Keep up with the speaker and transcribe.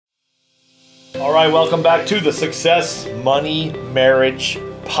All right, welcome back to the Success, Money, Marriage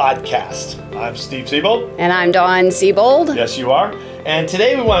Podcast. I'm Steve Siebold. And I'm Dawn Siebold. Yes, you are. And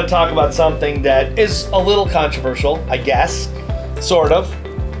today we want to talk about something that is a little controversial, I guess, sort of.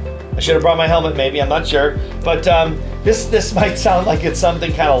 I should have brought my helmet, maybe. I'm not sure. But this might sound like it's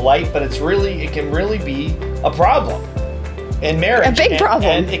something kind of light, but it can really be a problem in marriage. A big problem.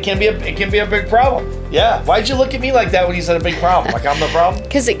 And it can be a big problem. Yeah. Why'd you look at me like that when you said a big problem? Like I'm the problem?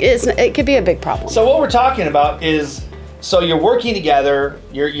 Because it could be a big problem. So what we're talking about is, so you're working together,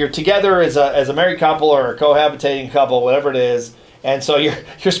 you're together as a married couple or a cohabitating couple, whatever it is, and so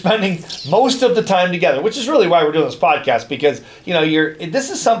you're spending most of the time together, which is really why we're doing this podcast, because this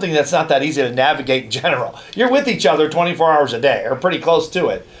is something that's not that easy to navigate in general. You're with each other 24 hours a day, or pretty close to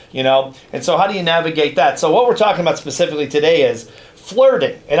it, and so how do you navigate that? So what we're talking about specifically today is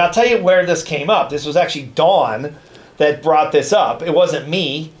flirting, and I'll tell you where this came up. This was actually Dawn that brought this up. It wasn't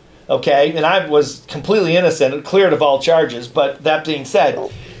me. Okay, and I was completely innocent, cleared of all charges, but that being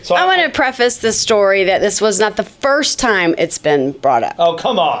said... So I want to preface this story that this was not the first time it's been brought up. Oh,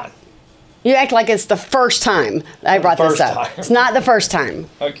 come on. You act like it's the first time I brought this up. It's not the first time.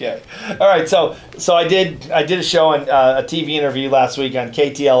 Okay. All right, so I did a show on a TV interview last week on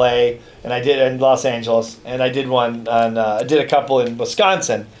KTLA, and I did in Los Angeles, and I did one on I did a couple in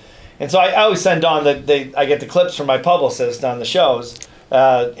Wisconsin. And so I always send Dawn I get the clips from my publicist on the shows.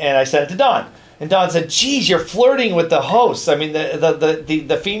 And I sent it to Dawn. And Dawn said, geez, you're flirting with the hosts. I mean,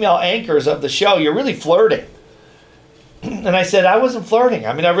 the female anchors of the show, you're really flirting. And I said, I wasn't flirting.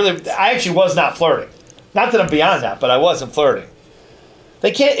 I mean, I actually was not flirting. Not that I'm beyond that, but I wasn't flirting.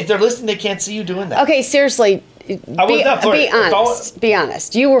 They can't, if they're listening, they can't see you doing that. Okay, seriously. I was not flirting. Be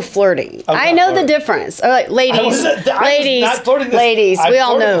honest. You were flirting. I know the difference. Ladies, we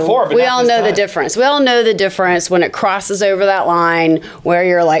all know the difference. We all know the difference when it crosses over that line where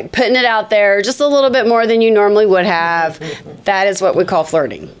you're like putting it out there just a little bit more than you normally would have. That is what we call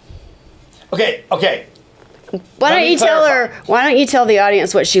flirting. Okay. Why don't you tell the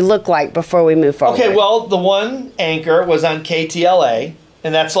audience what she looked like before we move forward? Okay, well, the one anchor was on KTLA,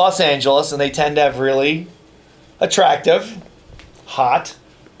 and that's Los Angeles, and they tend to have really attractive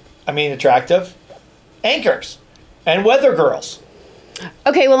anchors and weather girls.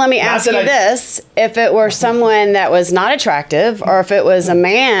 Okay, well, let me ask you this. If it were someone that was not attractive, or if it was a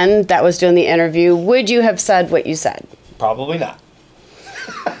man that was doing the interview, would you have said what you said? Probably not.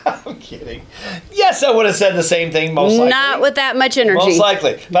 I'm kidding. Yes, I would have said the same thing, most likely. Not with that much energy. Most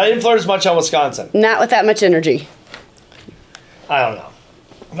likely. But I didn't flirt as much on Wisconsin. Not with that much energy. I don't know.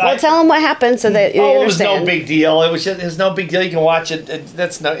 Well, tell them what happened so that you understand. It was no big deal. It was no big deal. You can watch it.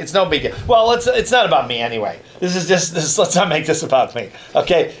 It's no big deal. Well, it's not about me anyway. This is just let's not make this about me,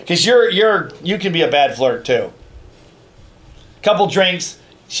 okay? Because you can be a bad flirt too. Couple drinks,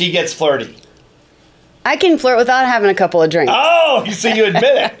 she gets flirty. I can flirt without having a couple of drinks. Oh, so you admit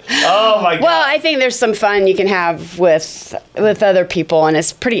it. Oh, my God. Well, I think there's some fun you can have with other people, and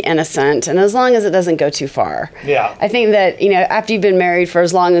it's pretty innocent, and as long as it doesn't go too far. Yeah. I think that, after you've been married for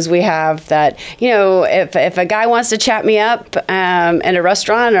as long as we have, that, if a guy wants to chat me up in a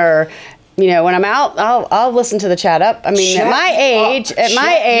restaurant or... when I'm out, I'll listen to the chat up. I mean, at my age,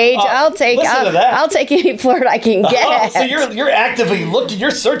 I'll take any flirt I can get. Oh, so you're actively looking, you're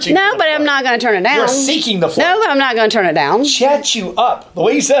searching. No, but I'm not going to turn it down. You're seeking the flirt. No, but I'm not going to turn it down. Chat you up. The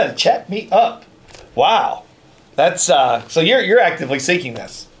way you said it, chat me up. Wow. That's so you're actively seeking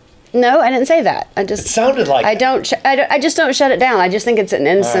this. No, I didn't say that. It sounded like I just don't shut it down. I just think it's an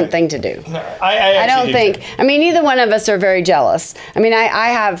innocent thing to do. No, I don't think. I mean, neither one of us are very jealous. I mean,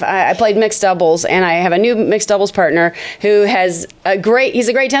 I played mixed doubles, and I have a new mixed doubles partner who he's a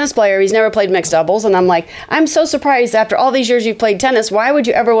great tennis player. He's never played mixed doubles, and I'm like, I'm so surprised after all these years you've played tennis. Why would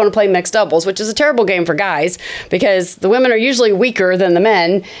you ever want to play mixed doubles? Which is a terrible game for guys because the women are usually weaker than the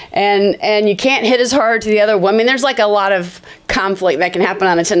men, and you can't hit as hard to the other woman. I mean, there's like a lot of conflict that can happen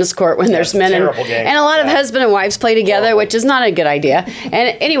on a tennis court when there's men and a lot of husband and wives play together, which is not a good idea.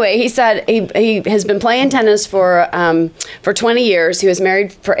 And anyway, he said he has been playing tennis for 20 years. He was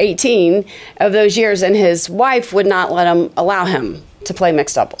married for 18 of those years, and his wife would not allow him to play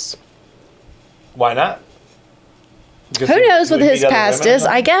mixed doubles. Why not? Who knows what his past is,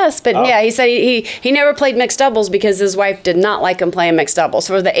 I guess. But yeah, he said he never played mixed doubles because his wife did not like him playing mixed doubles.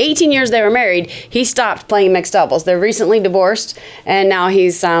 For the 18 years they were married, he stopped playing mixed doubles. They're recently divorced, and now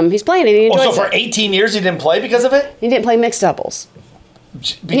he's playing it. He enjoys so for 18 years he didn't play because of it? He didn't play mixed doubles.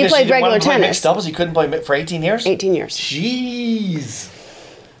 Because he played regular tennis. Mixed doubles, he couldn't play for 18 years? 18 years. Jeez.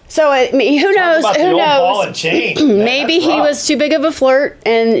 So who knows? Talk about Who the old knows? ball and chain. Man, Maybe that's he rough. was too big of a flirt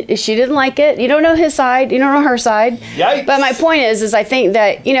and she didn't like it. You don't know his side. You don't know her side. Yikes. But my point is I think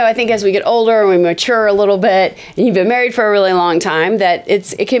that, I think as we get older and we mature a little bit and you've been married for a really long time, that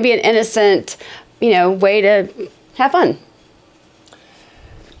it can be an innocent, way to have fun.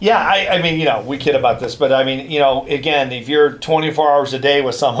 Yeah, I mean, we kid about this, but I mean, again, if you're 24 hours a day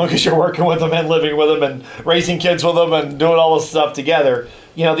with someone because you're working with them and living with them and raising kids with them and doing all this stuff together,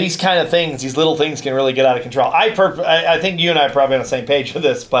 these kind of things, these little things can really get out of control. I think you and I are probably on the same page with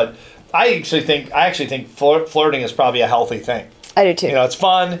this, but I actually think flirting is probably a healthy thing. I do too. It's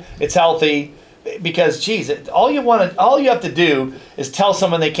fun, it's healthy, because geez, all you have to do is tell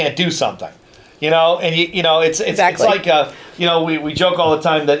someone they can't do something. It's Exactly. It's like we joke all the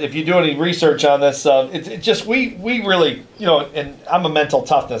time that if you do any research on this, it's just we really and I'm a mental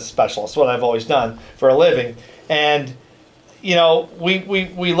toughness specialist, what I've always done for a living, and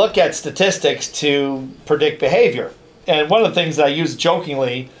we look at statistics to predict behavior, and one of the things that I use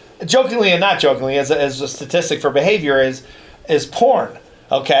jokingly and not jokingly as a statistic for behavior is porn.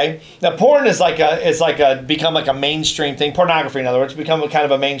 Okay, now porn is become like a mainstream thing. Pornography, in other words, become a kind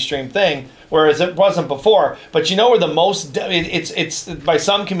of a mainstream thing, whereas it wasn't before. But where the most it's by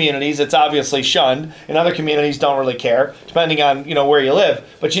some communities it's obviously shunned, and other communities don't really care, depending on where you live.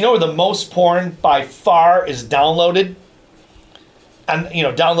 But where the most porn by far is downloaded, and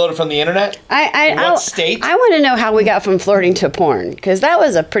downloaded from the internet. What state? I want to know how we got from flirting to porn, because that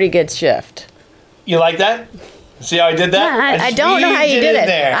was a pretty good shift. You like that? See how I did that? Yeah, I don't know how you did it.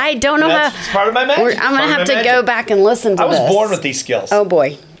 There. I don't know how. It's part of my magic. I'm going to have to go back and listen to this. I was born with these skills. Oh,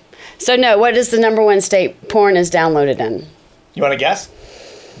 boy. So, no, what is the number one state porn is downloaded in? You want to guess?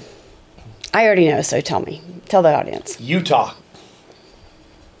 I already know, so tell me. Tell the audience. Utah.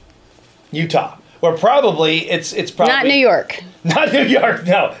 Or probably, it's probably... Not New York. Not New York,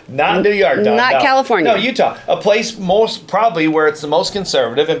 no. Not New York, no. Not California. No, Utah. A place most probably where it's the most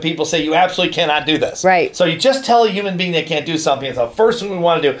conservative and people say you absolutely cannot do this. Right. So you just tell a human being they can't do something. It's the first thing we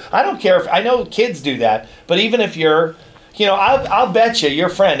want to do. I don't care if... I know kids do that, but even if you're... I'll bet you your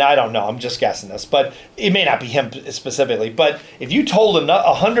friend, I don't know, I'm just guessing this, but it may not be him specifically, but if you told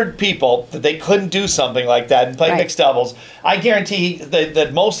 100 people that they couldn't do something like that and play mixed doubles, I guarantee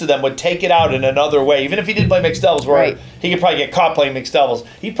that most of them would take it out in another way. Even if he didn't play mixed doubles, where he could probably get caught playing mixed doubles,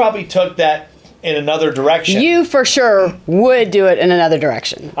 he probably took that in another direction. You for sure would do it in another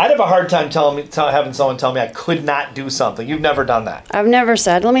direction. I'd have a hard time having someone tell me I could not do something. You've never done that. I've never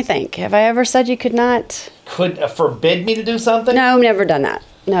said, let me think. Have I ever said you could not? Could forbid me to do something? No, I've never done that.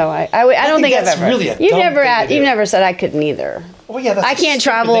 No, I don't think I've that's ever. Really a you've dumb never thing to do. You've never said I couldn't either. Well, yeah, that's I a can't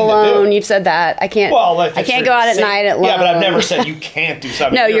stupid travel thing to do. alone. You've said that. I can't. Well, I can't go out at night alone. Yeah, but I've never said you can't do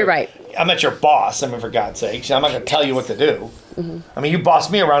something. No, you're right. I'm not your boss. I mean, for God's sake, I'm not going to tell you what to do. Mm-hmm. I mean, you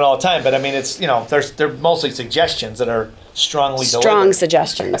boss me around all the time, but I mean, it's they're mostly suggestions that are strongly Strong delivered.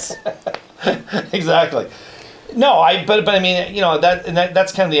 suggestions. Exactly. No, but I mean,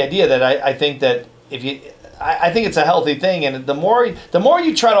 that's kind of the idea that I think that if you, I think it's a healthy thing, and the more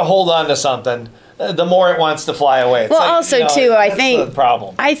you try to hold on to something, the more it wants to fly away. It's also too, I think the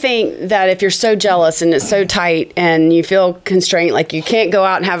problem. I think that if you're so jealous and it's so tight and you feel constrained, like you can't go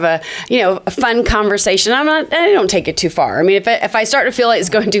out and have a fun conversation. I don't take it too far. I mean, if I start to feel like it's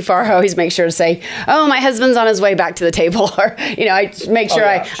going too far, I always make sure to say, "Oh, my husband's on his way back to the table," or I make sure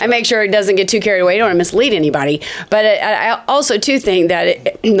I make sure it doesn't get too carried away. I don't want to mislead anybody. But I also too think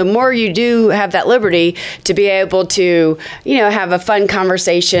that the more you do have that liberty to be able to have a fun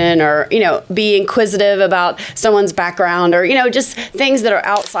conversation or be inquisitive about someone's background or just things that are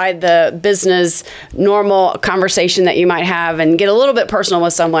outside the business normal conversation that you might have and get a little bit personal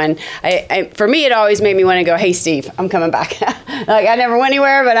with someone. For me, it always made me want to go, "Hey, Steve, I'm coming back." Like I never went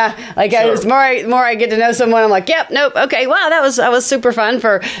anywhere, but the more I get to know someone, I'm like, "Yep, nope, okay, wow, that was super fun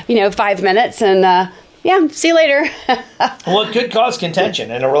for 5 minutes," and yeah, see you later. Well, it could cause contention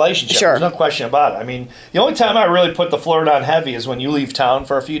in a relationship. Sure. There's no question about it. I mean, the only time I really put the flirt on heavy is when you leave town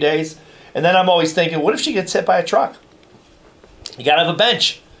for a few days. And then I'm always thinking, what if she gets hit by a truck? You got to have a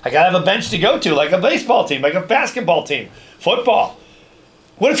bench. I got to have a bench to go to, like a baseball team, like a basketball team, football.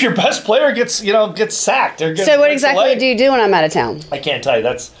 What if your best player gets sacked? Or So what exactly do you do when I'm out of town? I can't tell you.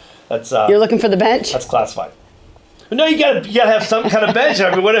 That's You're looking for the bench? That's classified. But no, you gotta have some kind of bench.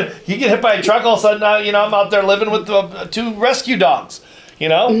 I mean, what if you get hit by a truck? All of a sudden, I'm out there living with 2 rescue dogs,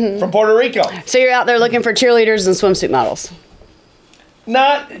 from Puerto Rico. So you're out there looking for cheerleaders and swimsuit models?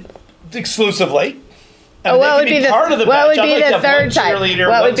 Not exclusively. Oh, what would be the part of the what bench. would be I'd like the to have third one type? cheerleader,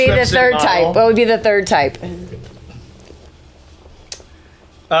 What one would be the swimsuit third model. type? What would be the third type?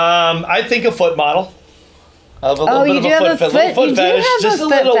 I think a foot model. Of a little bit of a foot fetish. Just a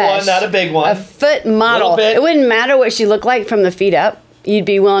little one, not a big one. A foot model. It wouldn't matter what she looked like from the feet up. You'd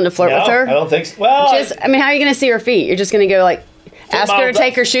be willing to flirt with her? I don't think so. Well, I mean, how are you going to see her feet? You're just going to go like, ask her to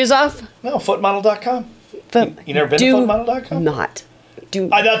take her shoes off? No, footmodel.com. You never been to footmodel.com? Not.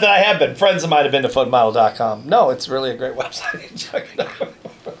 Not that I have been. Friends of mine have been to footmodel.com. No, it's really a great website. Check it out.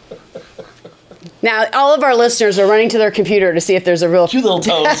 Now, all of our listeners are running to their computer to see if there's a real... Cute little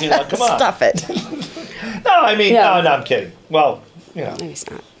toes, come on. Stuff it. No, I mean, no, I'm kidding. Well, No, he's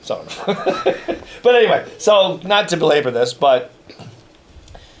not. So, but anyway, so not to belabor this, but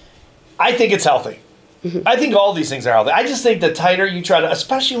I think it's healthy. Mm-hmm. I think all these things are healthy. I just think the tighter you try to,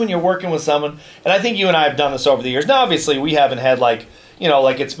 especially when you're working with someone, and I think you and I have done this over the years. Now, obviously, we haven't had like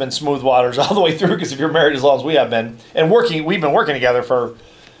it's been smooth waters all the way through, because if you're married as long as we have been, and we've been working together for,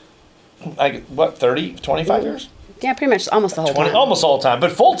 30, 25 years? Yeah, pretty much almost the whole time. Almost all the time,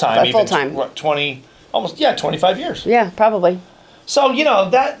 but full time. Full time. 25 years. Yeah, probably. So,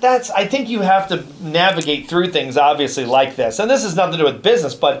 that's, I think you have to navigate through things, obviously, like this. And this has nothing to do with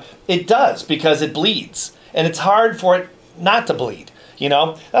business, but it does, because it bleeds. And it's hard for it not to bleed,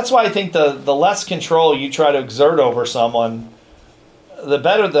 That's why I think the less control you try to exert over someone, the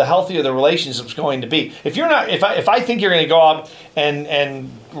better, the healthier the relationship's going to be. If I think you're going to go out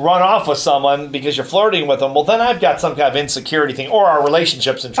and run off with someone because you're flirting with them, well, then I've got some kind of insecurity thing, or our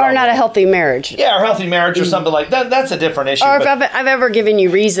relationship's in trouble. Or not a healthy marriage. Yeah, or healthy marriage or something like that. That's a different issue. Or if I've ever given you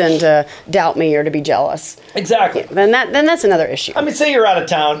reason to doubt me or to be jealous. Exactly. Then that's another issue. I mean, say you're out of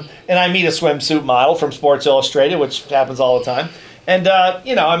town and I meet a swimsuit model from Sports Illustrated, which happens all the time. And,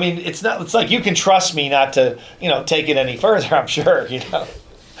 it's like you can trust me not to, take it any further, I'm sure,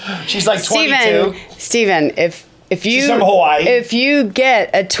 She's like 22. Steven, if She's from Hawaii. If you get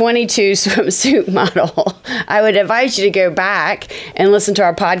a 22 swimsuit model, I would advise you to go back and listen to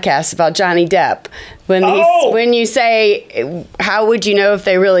our podcast about Johnny Depp. When you say, how would you know if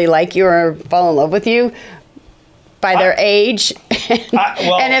they really like you or fall in love with you? By their age.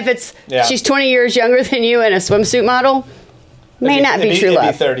 And if she's 20 years younger than you and a swimsuit model, may not be true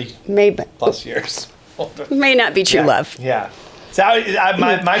love. 30 maybe plus years older. May not be true love. Yeah. So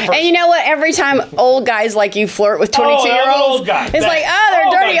my first... And you know what? Every time old guys like you flirt with 22-year-olds, it's like, they're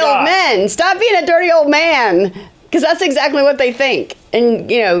dirty old men. Stop being a dirty old man. Because that's exactly what they think. And,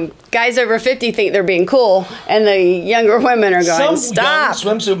 guys over 50 think they're being cool, and the younger women are going, stop. Some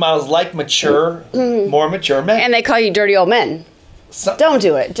young swimsuit models like more mature men. And they call you dirty old men. Don't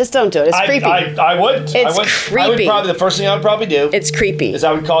do it. Just don't do it. It's creepy. I would. Creepy. I would probably, the first thing I would probably do. It's creepy. Is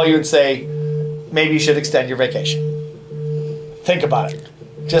I would call you and say, maybe you should extend your vacation. Think about it.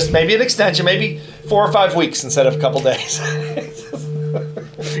 Just maybe an extension, maybe 4 or 5 weeks instead of a couple days.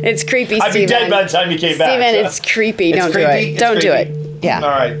 It's creepy, Steven. I'd be dead by the time you came back. Steven, it's creepy. Don't do it. Don't do it. Yeah. All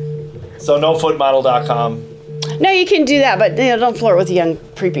right. So nofootmodel.com. No, you can do that, but don't flirt with a young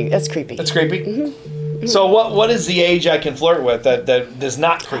creepy. That's creepy. That's creepy? Mm-hmm. So what is the age I can flirt with that is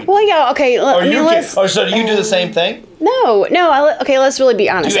not creepy? Well, yeah, okay. So do you do the same thing? No. Okay, let's really be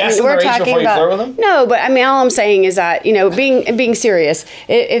honest. Do you ask them their age before you flirt with them? No, but all I'm saying is that being serious.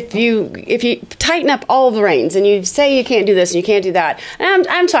 If you tighten up all of the reins and you say you can't do this and you can't do that, and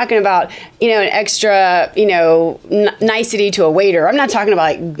I'm talking about an extra nicety to a waiter. I'm not talking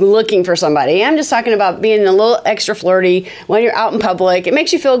about like looking for somebody. I'm just talking about being a little extra flirty when you're out in public. It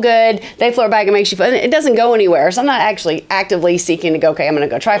makes you feel good. They flirt back. It makes you feel. It doesn't go anywhere. So I'm not actually actively seeking to go. Okay, I'm going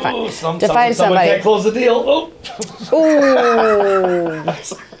to go try to find somebody. Someone can't close the deal. Ooh.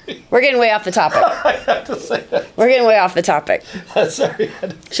 We're getting way off the topic. I have to say that. We're getting way off the topic. Sorry.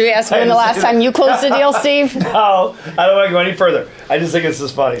 Should we ask when the last time you closed a deal, Steve? No, I don't want to go any further. I just think this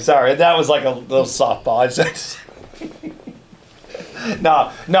is funny. Sorry, that was like a little softball.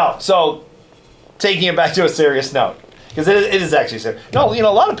 No. So, taking it back to a serious note, because it is actually serious. No, a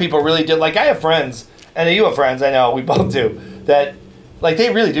lot of people really do. Like, I have friends, and you have friends. I know we both do that. Like,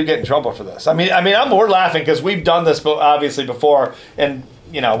 they really do get in trouble for this. We're laughing because we've done this obviously before, and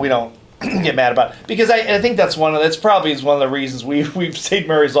we don't get mad about it. Because I think that's one of the reasons we've stayed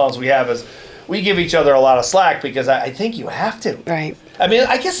married as long as we have, is we give each other a lot of slack, because I think you have to. Right.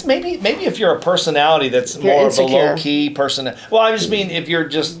 I guess maybe if you're a personality that's more of a low-key person. Well, I just mean if you're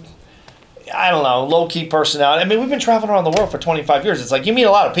just, I don't know, low-key personality. We've been traveling around the world for 25 years. It's like you meet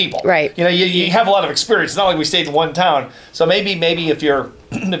a lot of people. Right. You have a lot of experience. It's not like we stayed in one town. So maybe if you have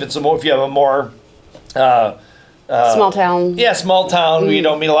a more small town. Yeah, small town where you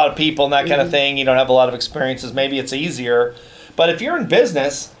don't meet a lot of people and that kind of thing. You don't have a lot of experiences. Maybe it's easier. But if you're in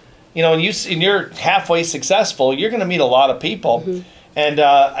business, and you're halfway successful, you're going to meet a lot of people. Mm-hmm. And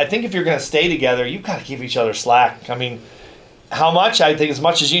I think if you're going to stay together, you've got to give each other slack. How much? I think as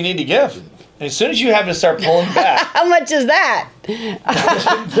much as you need to give. And as soon as you have to start pulling back. How much is that?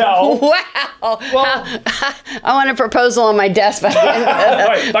 No. Wow. Well, I want a proposal on my desk by,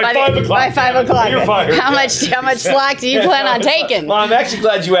 by 5 o'clock. By 5 o'clock. You're fired. How much slack do you plan on taking? Well, I'm actually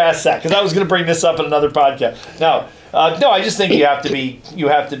glad you asked that because I was going to bring this up in another podcast. No, I just think you have to be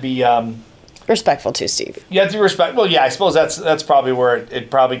respectful too, Steve. You have to be respectful. Well, yeah, I suppose that's probably where it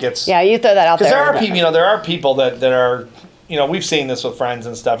probably gets. Yeah, you throw that out there. Because there are people that are, we've seen this with friends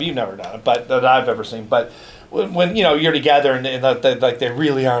and stuff. You've never done it, but that I've ever seen. But when you're together and they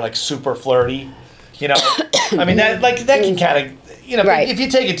really are like super flirty, I mean that can kind of. Right. If you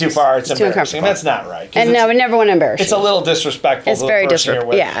take it too far, it's embarrassing. And that's not right. And no, we never want to embarrass you. It's a little disrespectful. It's very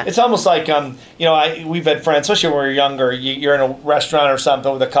disrespectful. Yeah. It's almost like we've had friends, especially when we were younger. You're in a restaurant or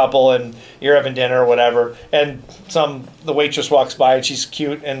something with a couple, and you're having dinner or whatever, and the waitress walks by and she's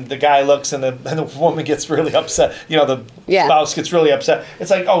cute, and the guy looks, and the woman gets really upset. The spouse gets really upset.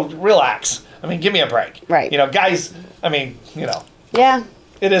 It's like, oh, relax. I mean, give me a break. Right. Guys. I mean, Yeah.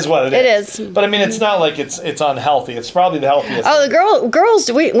 It is what it is. It is. But I mean, it's not like it's unhealthy. It's probably the healthiest. Oh,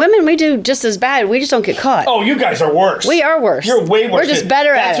 women, we do just as bad. We just don't get caught. Oh, you guys are worse. We are worse. You're way worse. We're just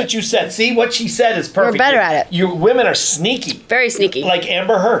better at it. That's what you said. See, what she said is perfect. We're better at it. You women are sneaky. Very sneaky. Like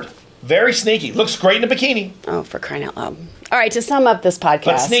Amber Heard. Very sneaky. Looks great in a bikini. Oh, for crying out loud. All right, to sum up this podcast.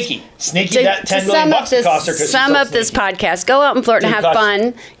 But sneaky. That $10 million bucks cost her. Sum up this podcast. Go out and flirt and have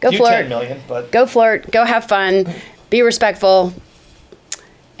fun. Go flirt. $10 million, but go flirt. Go have fun. Be respectful.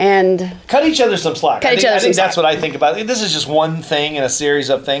 And cut each other some slack. I think that's what I think about it. This is just one thing in a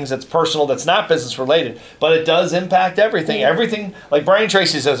series of things that's personal, that's not business related, but it does impact everything. Yeah. Everything, like Brian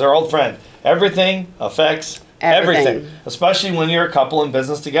Tracy says, our old friend, everything affects everything. Especially when you're a couple in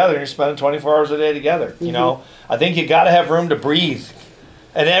business together and you're spending 24 hours a day together. Mm-hmm. I think you got to have room to breathe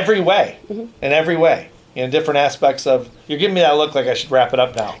in every way. Mm-hmm. In every way. Different aspects of. You're giving me that look like I should wrap it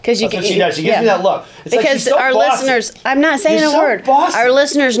up now. That's what she does. She gives me that look. It's because like our listeners. I'm not saying a word. Bossy. Our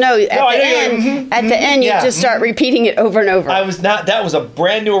listeners know at the end, you just start repeating it over and over. I was not. That was a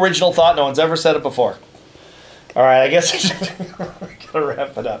brand new original thought. No one's ever said it before. All right, I guess I should gotta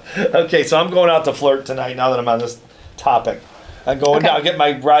wrap it up. Okay, so I'm going out to flirt tonight. Now that I'm on this topic, I'm going down. I'll get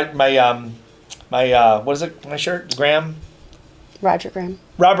my what is it? My shirt, Graham. Roger Graham.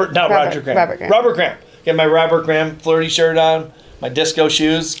 Robert Graham. Get my Robert Graham flirty shirt on, my disco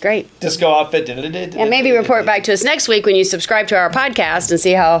shoes. Great. Disco outfit. And maybe report back to us next week when you subscribe to our podcast and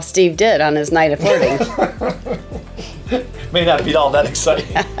see how Steve did on his night of flirting. May not be all that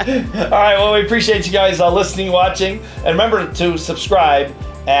exciting. All right, well, we appreciate you guys listening, watching. And remember to subscribe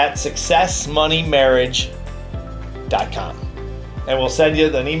at successmoneymarriage.com. And we'll send you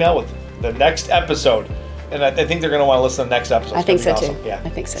an email with the next episode. And I think they're going to want to listen to the next episode. I think so, too. Yeah. I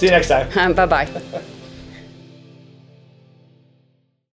think so, See you next time. Bye-bye.